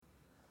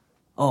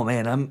Oh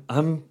man,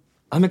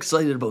 I'm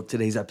excited about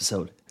today's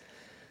episode.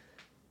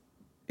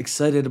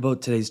 Excited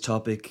about today's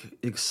topic.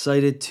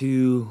 Excited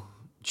to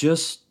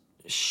just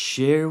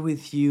share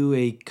with you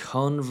a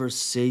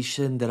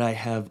conversation that I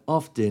have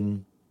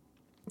often,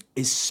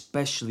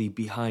 especially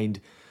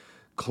behind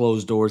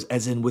closed doors,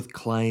 as in with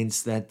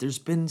clients, that there's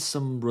been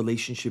some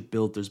relationship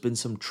built, there's been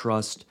some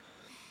trust,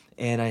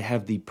 and I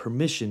have the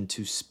permission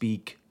to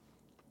speak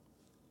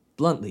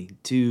bluntly,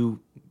 to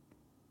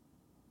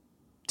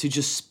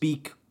just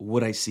speak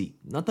what I see.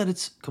 Not that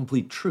it's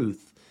complete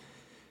truth,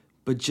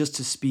 but just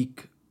to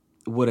speak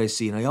what I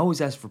see. And I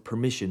always ask for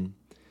permission.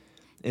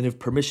 And if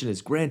permission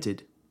is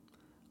granted,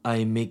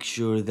 I make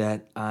sure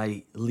that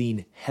I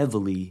lean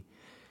heavily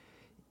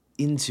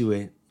into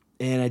it.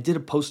 And I did a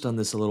post on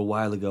this a little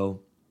while ago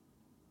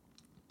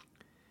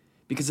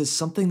because it's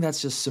something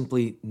that's just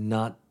simply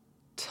not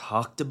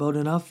talked about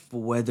enough,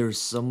 whether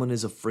someone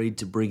is afraid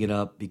to bring it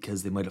up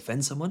because they might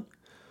offend someone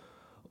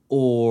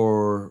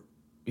or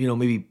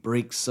maybe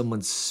break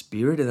someone's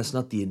spirit. And that's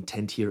not the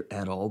intent here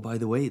at all, by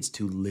the way. It's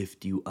to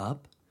lift you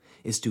up,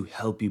 it's to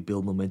help you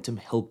build momentum,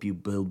 help you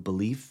build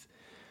belief.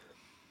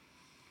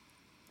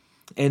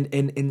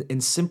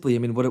 And simply, I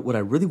mean, what I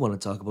really want to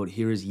talk about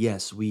here is,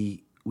 yes,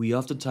 we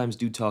oftentimes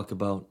do talk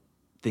about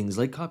things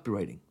like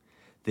copywriting,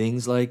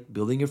 things like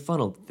building your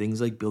funnel, things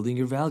like building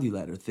your value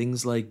ladder,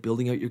 things like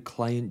building out your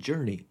client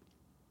journey,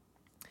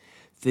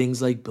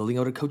 things like building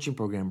out a coaching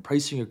program,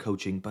 pricing your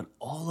coaching. But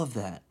all of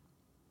that,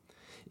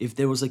 if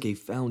there was like a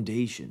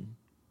foundation,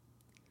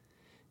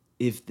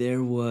 if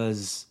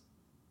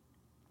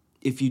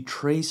you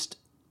traced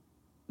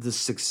the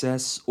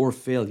success or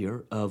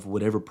failure of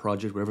whatever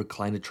project, whatever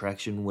client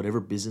attraction, whatever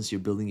business you're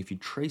building, if you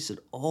trace it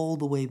all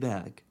the way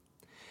back,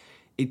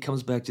 it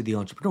comes back to the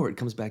entrepreneur, it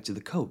comes back to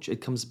the coach, it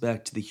comes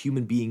back to the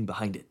human being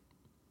behind it,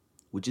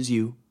 which is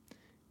you,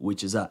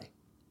 which is I,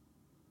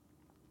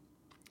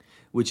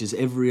 which is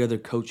every other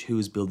coach who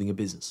is building a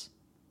business.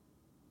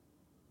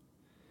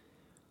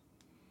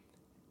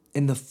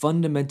 And the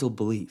fundamental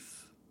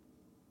belief,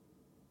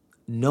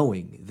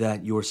 knowing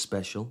that you're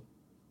special,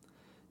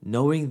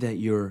 knowing that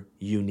you're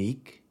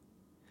unique,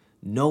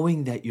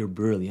 knowing that you're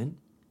brilliant,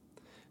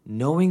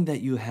 knowing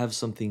that you have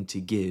something to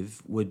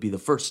give would be the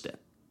first step.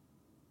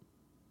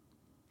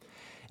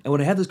 And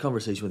when I had this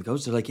conversation with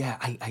coaches, they're like, yeah,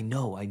 I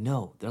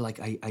know. They're like,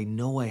 I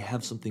know I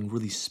have something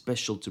really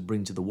special to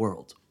bring to the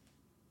world.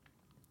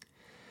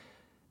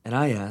 And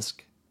I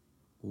ask,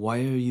 why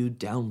are you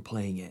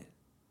downplaying it?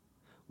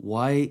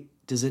 Why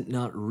does it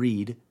not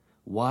read?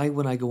 Why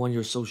when I go on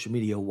your social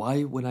media?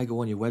 Why when I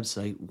go on your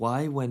website?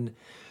 Why when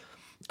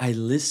I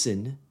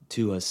listen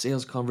to a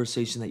sales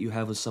conversation that you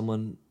have with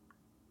someone,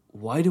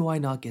 why do I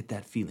not get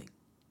that feeling?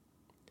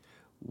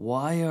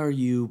 Why are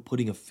you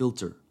putting a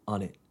filter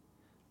on it?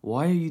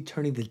 Why are you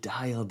turning the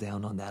dial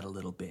down on that a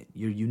little bit?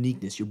 Your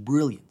uniqueness, your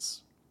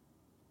brilliance.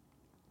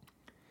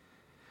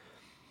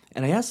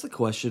 And I ask the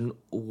question,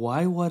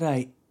 why would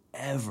I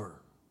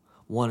ever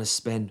want to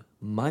spend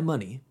my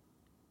money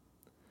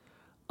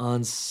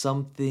on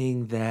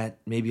something that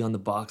maybe on the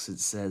box it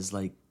says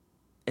like,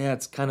 yeah,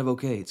 it's kind of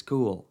okay, it's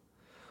cool.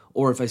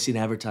 Or if I see an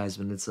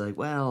advertisement, it's like,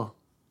 well,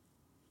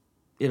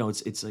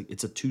 it's like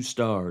it's a 2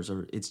 stars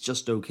or it's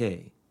just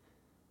okay.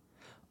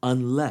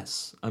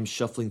 Unless I'm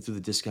shuffling through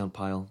the discount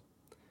pile,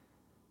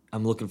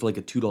 I'm looking for like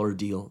a $2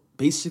 deal.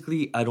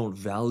 Basically, I don't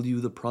value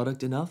the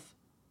product enough,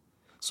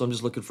 so I'm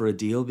just looking for a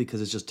deal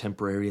because it's just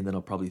temporary and then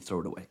I'll probably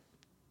throw it away.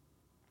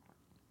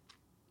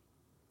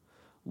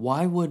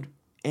 Why would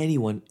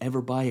anyone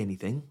ever buy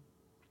anything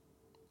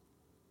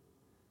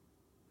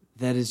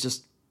that is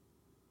just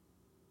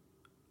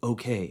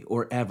okay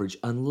or average,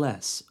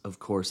 unless, of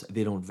course,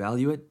 they don't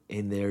value it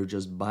and they're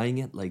just buying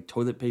it like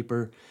toilet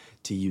paper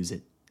to use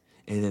it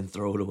and then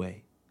throw it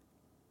away?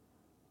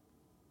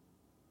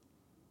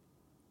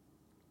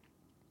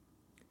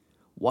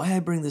 Why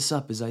I bring this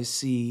up is I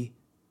see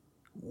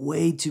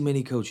way too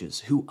many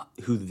coaches who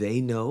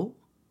they know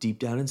deep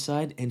down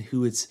inside and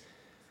who it's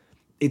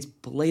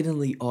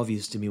blatantly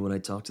obvious to me when I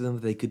talk to them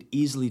that they could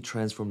easily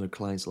transform their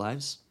clients'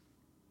 lives.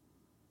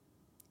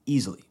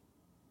 Easily.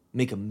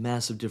 Make a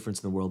massive difference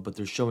in the world, but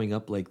they're showing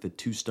up like the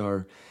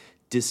 2-star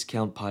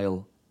discount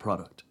pile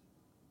product.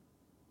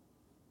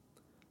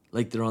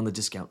 Like they're on the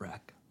discount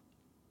rack.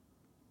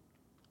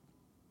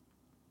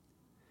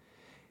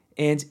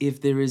 And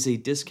if there is a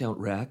discount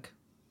rack,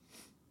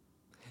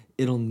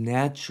 it'll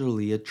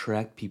naturally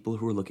attract people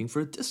who are looking for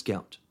a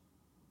discount.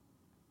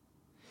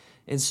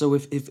 And so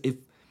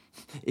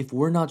if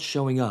we're not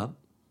showing up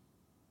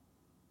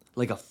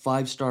like a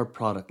 5-star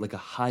product, like a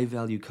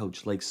high-value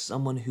coach, like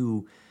someone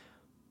who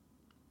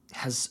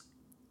has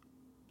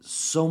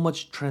so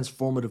much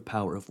transformative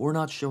power, if we're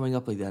not showing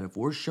up like that, if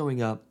we're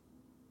showing up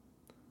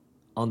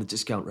on the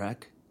discount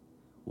rack,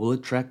 we'll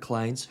attract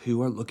clients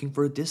who are looking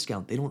for a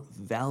discount. They don't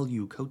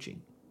value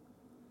coaching.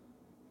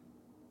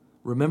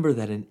 Remember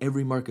that in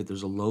every market,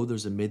 there's a low,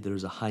 there's a mid,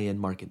 there's a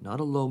high-end market. Not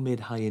a low, mid,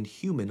 high-end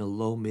human, a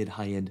low, mid,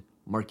 high-end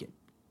market.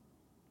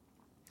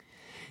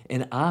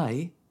 And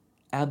I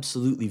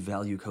absolutely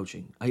value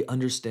coaching. I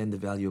understand the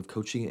value of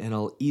coaching, and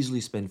I'll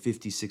easily spend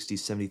 50, 60,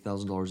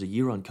 $70,000 a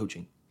year on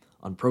coaching,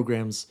 on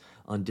programs,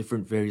 on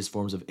different various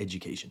forms of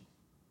education.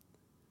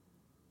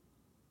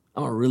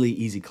 I'm a really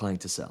easy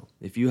client to sell.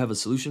 If you have a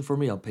solution for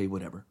me, I'll pay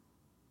whatever.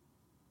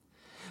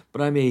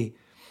 But I'm a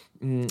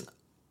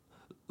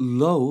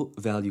low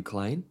value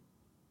client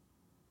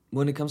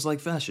when it comes to like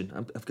fashion.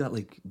 I've got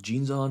like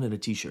jeans on and a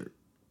t-shirt,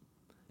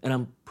 and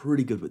I'm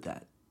pretty good with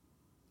that.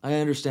 I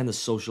understand the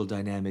social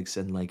dynamics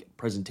and like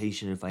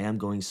presentation. If I am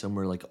going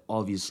somewhere, like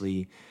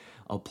obviously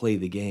I'll play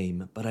the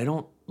game, but I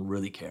don't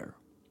really care.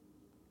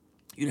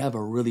 You'd have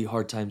a really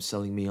hard time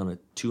selling me on a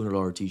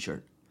 $200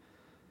 t-shirt.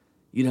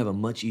 You'd have a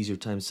much easier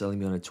time selling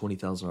me on a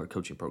 $20,000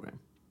 coaching program.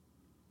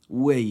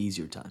 Way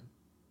easier time.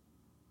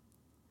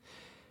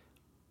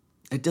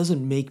 It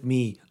doesn't make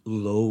me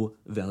low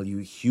value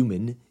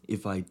human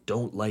if I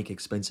don't like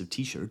expensive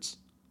t-shirts.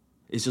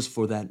 It's just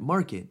for that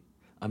market,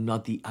 I'm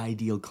not the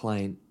ideal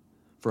client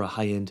for a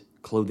high-end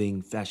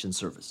clothing fashion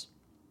service.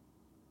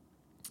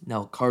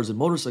 Now, cars and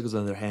motorcycles,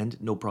 on the other hand,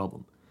 no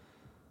problem.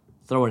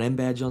 Throw an M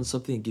badge on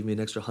something and give me an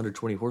extra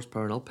 120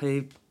 horsepower, and I'll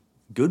pay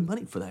good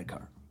money for that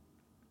car.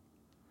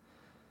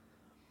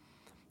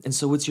 And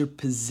so it's your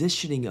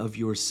positioning of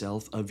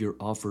yourself, of your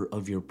offer,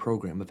 of your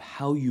program, of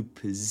how you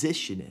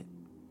position it,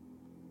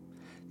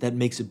 that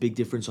makes a big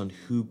difference on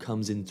who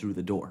comes in through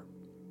the door.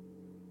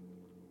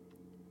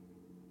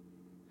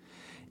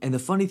 And the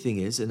funny thing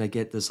is, and I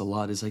get this a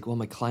lot, is like, well,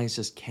 my clients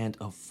just can't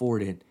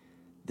afford it.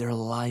 They're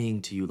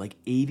lying to you. Like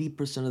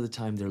 80% of the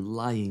time, they're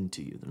lying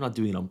to you. They're not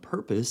doing it on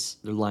purpose.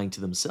 They're lying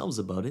to themselves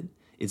about it.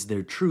 It's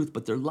their truth,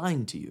 but they're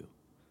lying to you.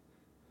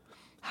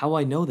 How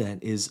I know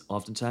that is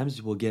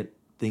oftentimes we'll get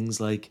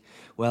things like,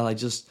 well, I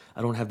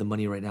don't have the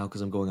money right now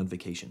because I'm going on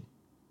vacation.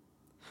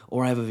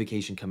 Or I have a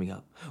vacation coming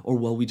up. Or,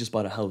 well, we just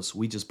bought a house.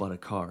 We just bought a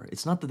car.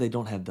 It's not that they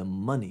don't have the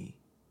money.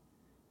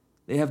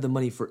 They have the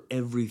money for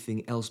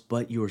everything else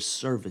but your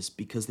service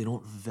because they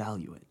don't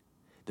value it.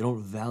 They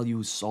don't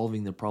value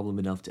solving the problem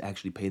enough to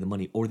actually pay the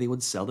money. Or they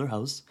would sell their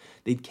house.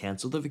 They'd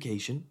cancel the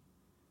vacation.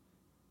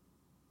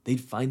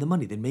 They'd find the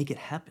money. They'd make it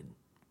happen.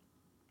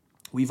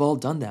 We've all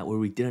done that where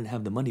we didn't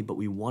have the money, but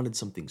we wanted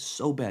something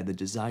so bad. The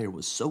desire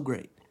was so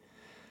great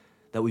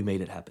that we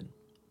made it happen.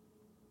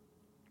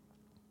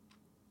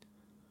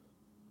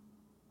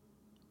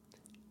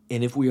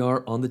 And if we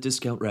are on the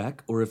discount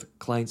rack, or if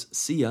clients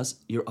see us,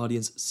 your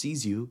audience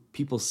sees you,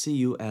 people see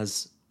you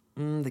as,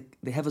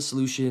 they have a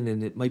solution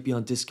and it might be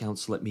on discount,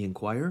 so let me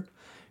inquire,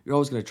 you're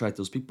always going to attract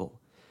those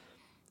people.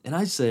 And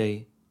I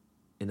say,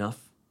 enough.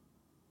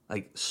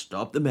 Like,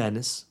 stop the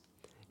madness.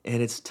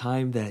 And it's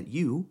time that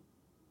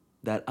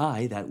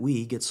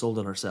we get sold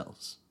on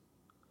ourselves.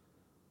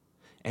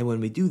 And when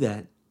we do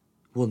that,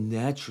 we'll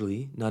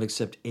naturally not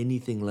accept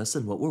anything less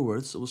than what we're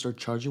worth, so we'll start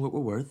charging what we're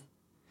worth.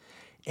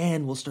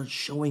 And we'll start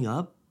showing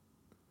up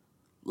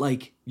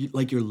like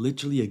you're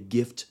literally a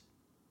gift.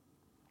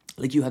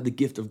 Like you have the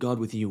gift of God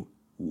within you,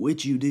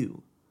 which you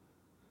do.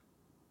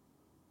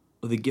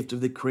 Or the gift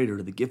of the Creator,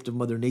 or the gift of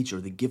Mother Nature,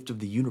 or the gift of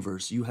the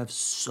universe. You have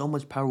so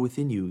much power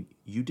within you.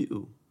 You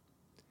do.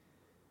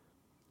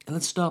 And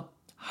let's stop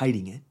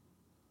hiding it,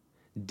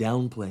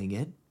 downplaying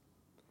it.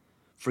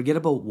 Forget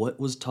about what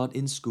was taught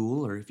in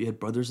school, or if you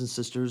had brothers and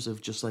sisters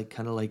of just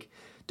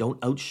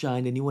don't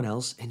outshine anyone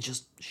else, and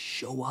just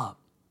show up.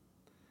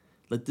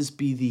 Let this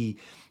be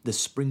the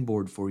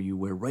springboard for you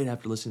where right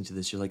after listening to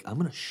this, you're like, I'm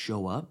going to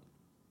show up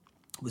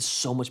with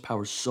so much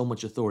power, so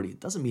much authority. It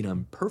doesn't mean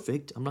I'm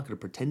perfect. I'm not going to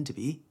pretend to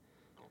be.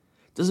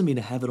 It doesn't mean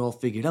I have it all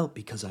figured out,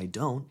 because I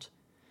don't.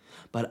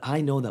 But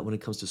I know that when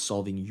it comes to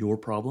solving your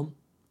problem,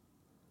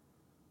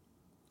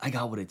 I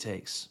got what it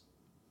takes.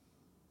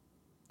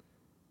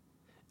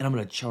 And I'm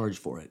going to charge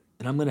for it.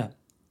 And I'm going to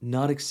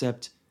not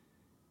accept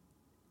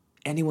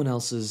anyone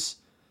else's.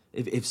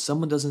 If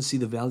someone doesn't see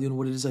the value in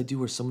what it is I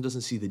do, or someone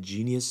doesn't see the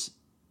genius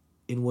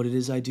in what it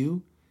is I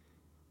do,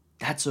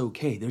 that's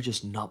okay. They're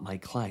just not my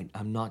client.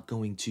 I'm not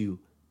going to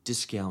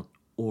discount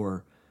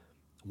or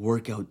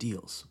work out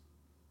deals.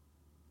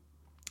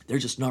 They're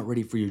just not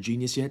ready for your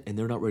genius yet, and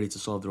they're not ready to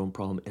solve their own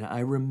problem. And I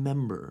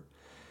remember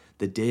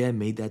the day I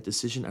made that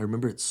decision, I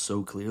remember it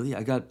so clearly.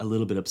 I got a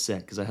little bit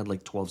upset because I had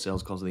like 12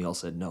 sales calls and they all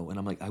said no. And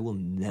I'm like, I will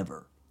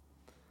never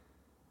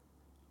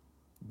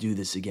do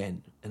this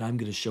again. And I'm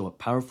going to show up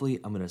powerfully.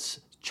 I'm going to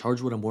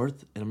charge what I'm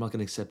worth, and I'm not going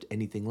to accept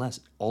anything less.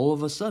 All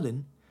of a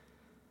sudden,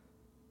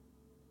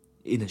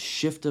 in a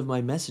shift of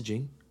my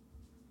messaging,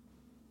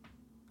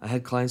 I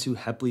had clients who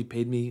happily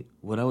paid me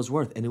what I was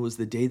worth. And it was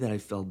the day that I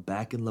fell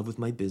back in love with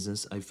my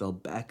business. I fell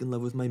back in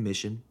love with my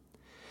mission.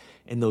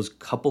 And those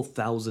couple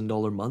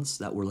 $1,000 months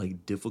that were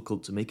like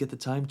difficult to make at the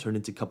time turned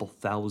into couple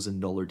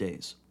 $1,000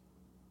 days.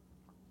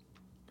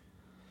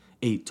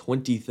 A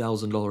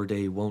 $20,000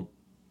 day won't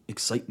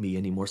excite me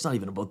anymore. It's not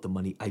even about the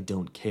money. I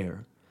don't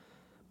care.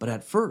 But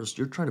at first,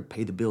 you're trying to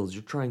pay the bills.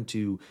 You're trying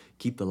to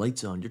keep the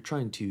lights on. You're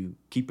trying to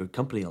keep your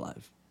company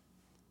alive.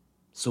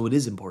 So it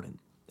is important.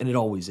 And it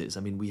always is.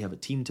 I mean, we have a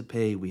team to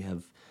pay. We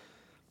have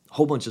a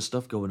whole bunch of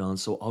stuff going on.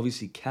 So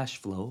obviously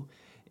cash flow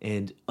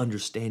and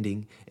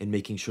understanding and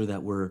making sure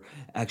that we're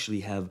actually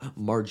have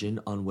margin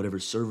on whatever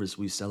service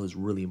we sell is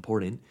really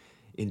important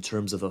in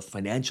terms of a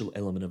financial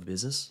element of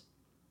business.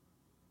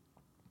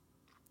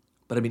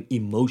 But I mean,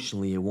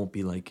 emotionally, it won't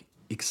be like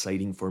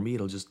exciting for me.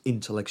 It'll just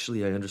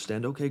intellectually, I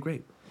understand, okay,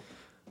 great.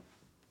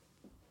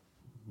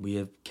 We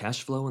have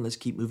cash flow and let's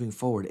keep moving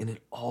forward. And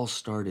it all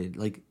started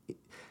like,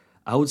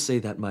 I would say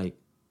that my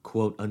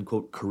quote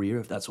unquote career,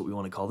 if that's what we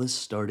want to call this,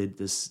 started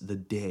the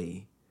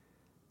day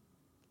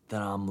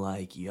that I'm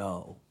like,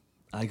 yo,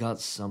 I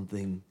got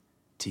something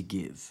to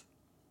give.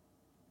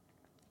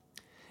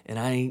 And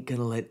I ain't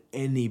gonna let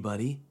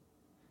anybody,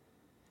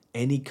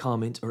 any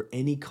comment or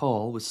any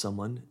call with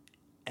someone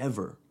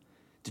ever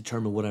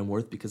determine what I'm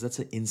worth, because that's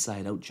an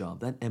inside out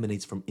job. That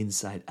emanates from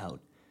inside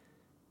out.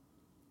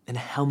 And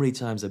how many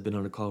times I've been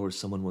on a call where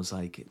someone was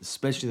like,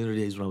 especially the other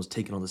days when I was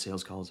taking on the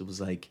sales calls, it was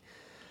like,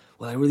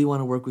 well, I really want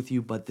to work with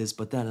you, but this,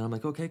 but that. And I'm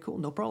like, okay, cool,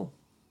 no problem.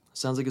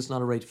 Sounds like it's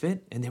not a right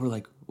fit. And they were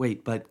like,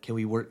 wait, but can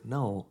we work?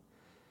 No.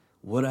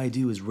 What I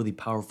do is really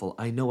powerful.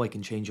 I know I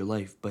can change your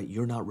life, but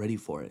you're not ready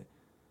for it.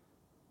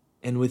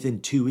 And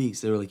within 2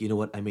 weeks, they were like, you know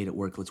what? I made it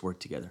work. Let's work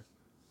together.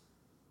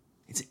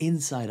 It's an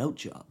inside out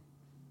job.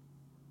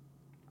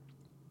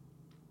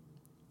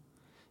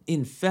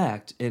 In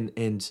fact,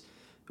 and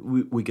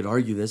we could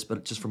argue this,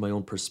 but just from my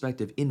own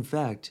perspective, in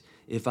fact,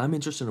 if I'm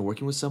interested in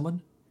working with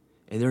someone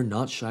and they're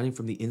not shining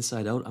from the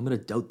inside out, I'm going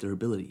to doubt their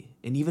ability.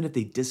 And even if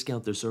they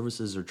discount their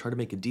services or try to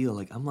make a deal,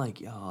 like I'm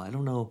like, yo, I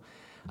don't know.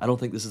 I don't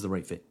think this is the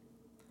right fit.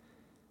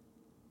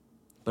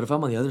 But if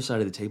I'm on the other side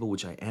of the table,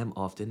 which I am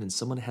often, and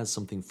someone has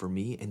something for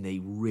me and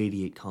they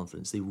radiate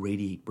confidence, they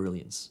radiate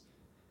brilliance,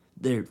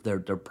 their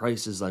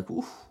price is like,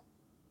 oof,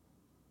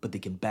 but they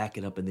can back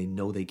it up and they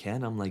know they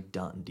can, I'm like,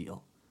 done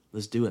deal.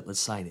 Let's do it. Let's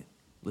sign it.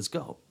 Let's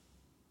go.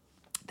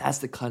 That's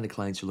the kind of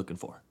clients you're looking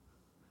for.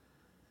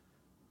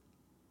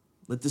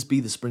 Let this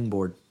be the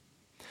springboard.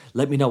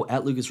 Let me know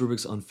at Lucas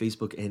Rubix on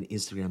Facebook and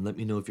Instagram. Let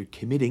me know if you're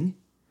committing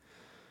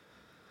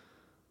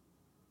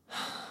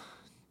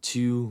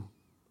to,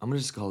 I'm going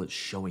to just call it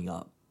showing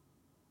up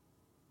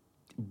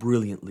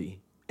brilliantly,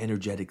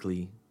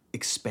 energetically,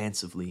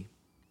 expansively.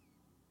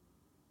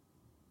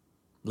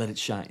 Let it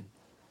shine.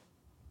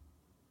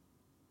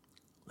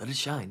 Let it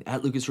shine.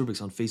 At Lucas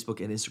Rubix on Facebook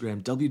and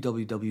Instagram,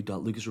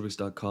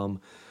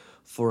 www.lucasrubix.com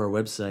for our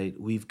website.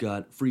 We've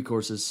got free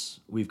courses,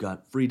 we've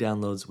got free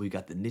downloads, we've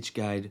got the niche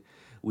guide,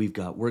 we've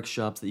got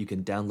workshops that you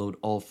can download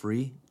all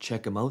free.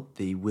 Check them out.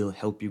 They will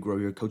help you grow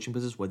your coaching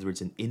business, whether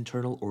it's an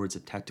internal or it's a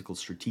tactical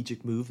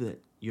strategic move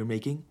that you're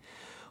making.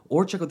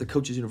 Or check out the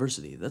Coaches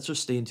University. That's our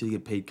stay until you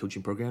get paid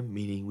coaching program,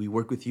 meaning we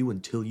work with you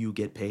until you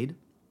get paid.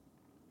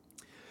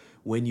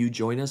 When you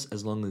join us,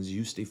 as long as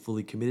you stay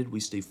fully committed, we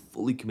stay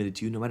fully committed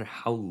to you, no matter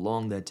how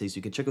long that takes.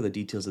 You can check out the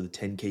details of the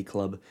 10K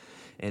Club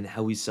and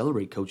how we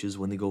celebrate coaches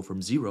when they go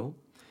from zero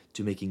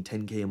to making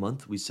 10K a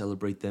month. We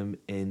celebrate them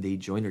and they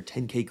join our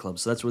 10K Club.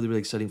 So that's really, really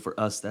exciting for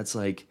us. That's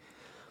like,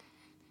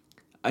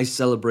 I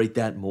celebrate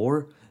that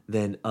more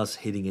than us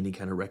hitting any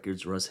kind of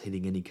records or us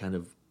hitting any kind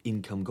of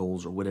income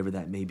goals or whatever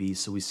that may be.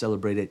 So we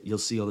celebrate it. You'll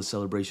see all the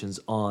celebrations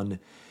on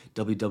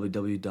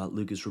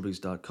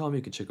www.lucasrubix.com.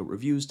 You can check out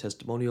reviews,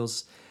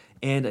 testimonials.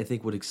 And I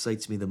think what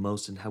excites me the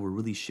most and how we're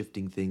really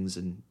shifting things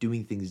and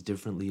doing things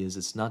differently is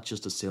it's not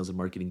just a sales and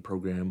marketing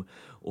program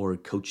or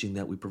coaching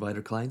that we provide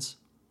our clients.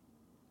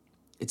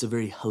 It's a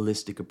very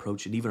holistic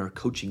approach, and even our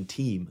coaching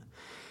team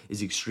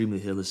is extremely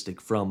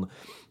holistic, from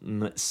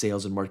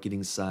sales and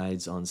marketing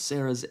sides on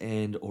Sarah's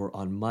end or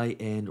on my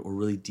end, or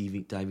really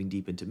diving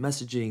deep into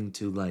messaging,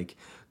 to like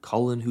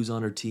Colin, who's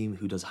on our team,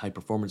 who does high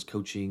performance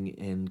coaching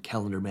and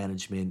calendar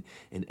management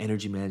and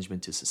energy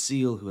management, to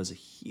Cecile, who has a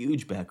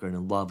huge background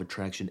in law of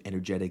attraction,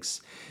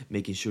 energetics,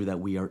 making sure that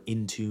we are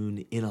in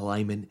tune, in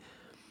alignment.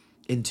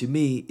 And to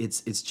me,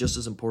 it's just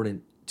as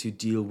important to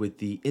deal with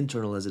the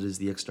internal as it is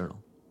the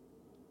external.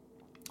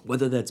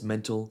 Whether that's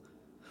mental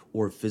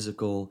or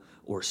physical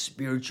or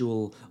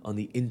spiritual on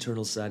the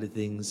internal side of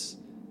things,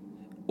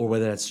 or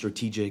whether that's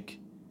strategic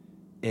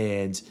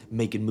and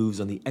making moves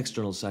on the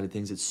external side of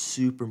things, it's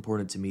super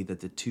important to me that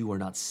the two are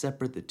not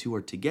separate, the two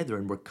are together,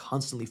 and we're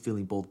constantly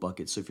filling both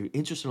buckets. So if you're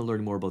interested in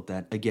learning more about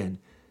that, again,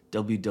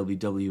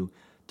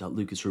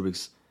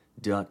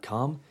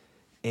 www.lucasrubix.com.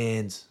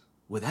 And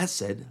with that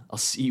said, I'll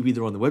see you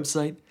either on the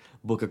website,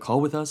 book a call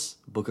with us,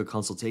 book a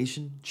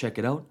consultation, check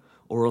it out,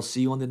 or I'll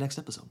see you on the next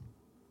episode.